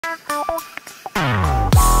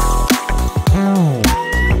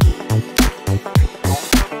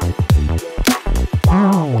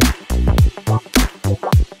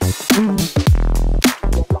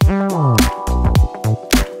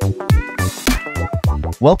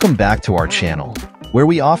Welcome back to our channel, where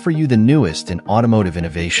we offer you the newest in automotive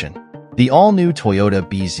innovation, the all-new Toyota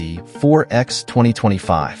BZ4X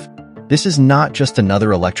 2025. This is not just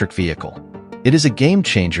another electric vehicle. It is a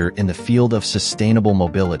game-changer in the field of sustainable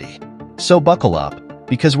mobility. So buckle up,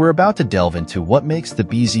 because we're about to delve into what makes the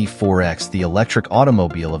BZ4X the electric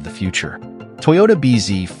automobile of the future. Toyota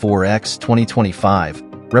BZ4X 2025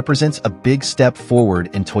 represents a big step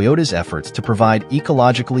forward in Toyota's efforts to provide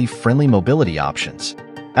ecologically friendly mobility options.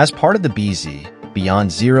 As part of the BZ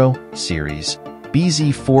Beyond Zero series,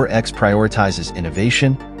 BZ4X prioritizes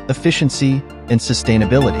innovation, efficiency, and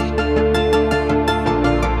sustainability.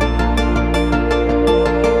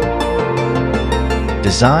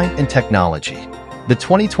 Design and technology. The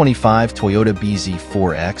 2025 Toyota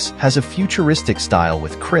BZ4X has a futuristic style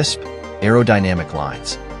with crisp, aerodynamic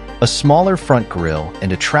lines. A smaller front grille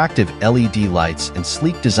and attractive LED lights and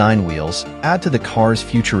sleek design wheels add to the car's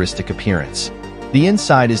futuristic appearance. The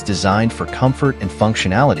inside is designed for comfort and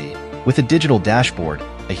functionality, with a digital dashboard,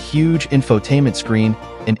 a huge infotainment screen,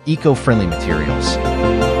 and eco-friendly materials.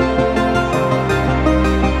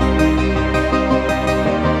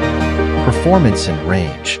 Performance and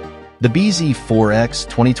range. The BZ4X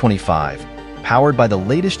 2025, powered by the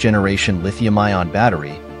latest generation lithium-ion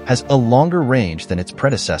battery, has a longer range than its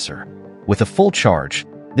predecessor. With a full charge,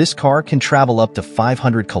 this car can travel up to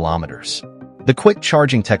 500 kilometers. The quick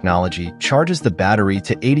charging technology charges the battery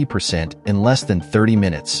to 80% in less than 30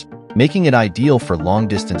 minutes, making it ideal for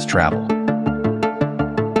long-distance travel.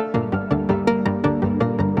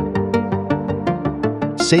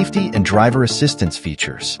 Safety and driver assistance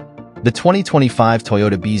features. The 2025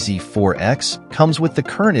 Toyota BZ4X comes with the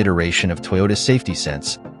current iteration of Toyota Safety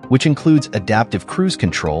Sense, which includes adaptive cruise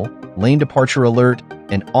control, lane departure alert,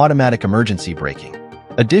 and automatic emergency braking.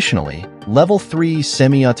 Additionally, Level 3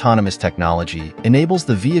 semi-autonomous technology enables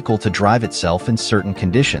the vehicle to drive itself in certain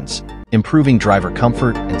conditions, improving driver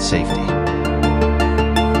comfort and safety.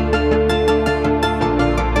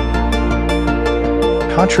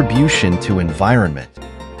 Contribution to environment.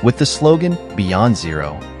 With the slogan, Beyond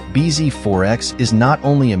Zero, BZ4X is not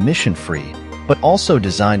only emission-free, but also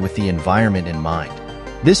designed with the environment in mind.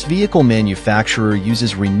 This vehicle manufacturer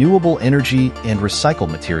uses renewable energy and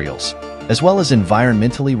recycled materials, as well as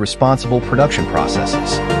environmentally responsible production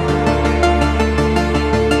processes.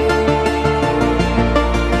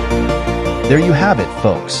 There you have it,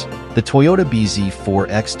 folks, the Toyota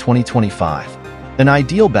BZ4X 2025, an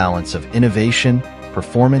ideal balance of innovation,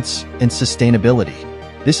 performance, and sustainability.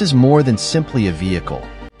 This is more than simply a vehicle.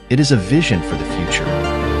 It is a vision for the future.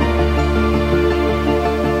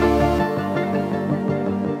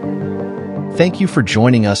 Thank you for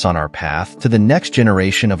joining us on our path to the next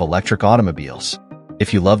generation of electric automobiles.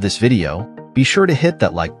 If you love this video, be sure to hit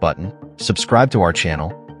that like button, subscribe to our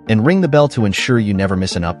channel, and ring the bell to ensure you never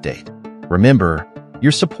miss an update. Remember,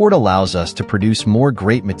 your support allows us to produce more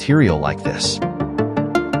great material like this.